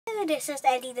this is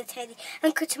Eddie the Teddy.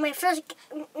 And go to my first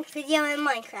video in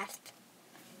Minecraft.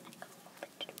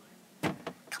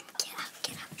 Come, get out.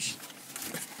 Get out.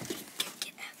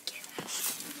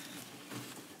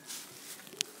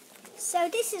 So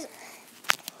this is,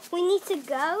 we need to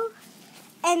go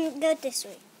and go this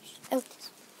way. Oh, this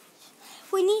way.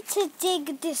 We need to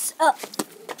dig this up.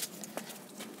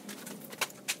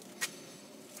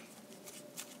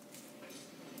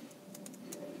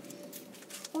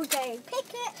 We're going to pick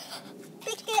it.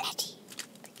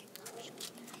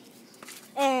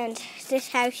 And this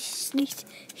house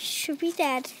should be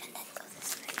dead. And then go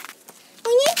this way.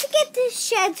 We need to get this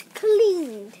shed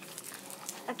cleaned.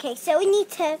 Okay, so we need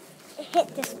to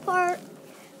hit this part.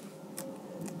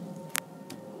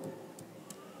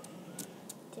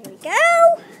 There we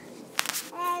go.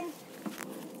 And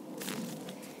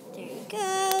there you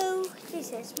go. This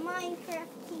is Minecraft.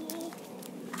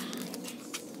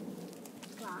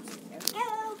 There we go.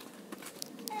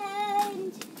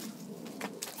 And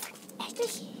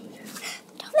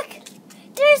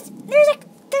look,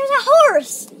 there's a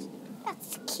horse. Let's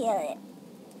kill it.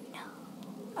 No.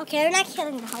 Okay, we're not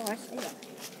killing the horse.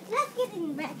 Let's get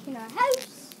him back in our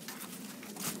house.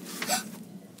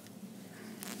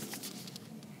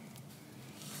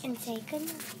 And say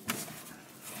goodnight.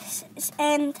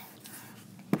 And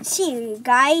see you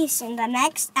guys in the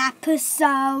next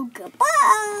episode.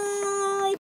 Goodbye.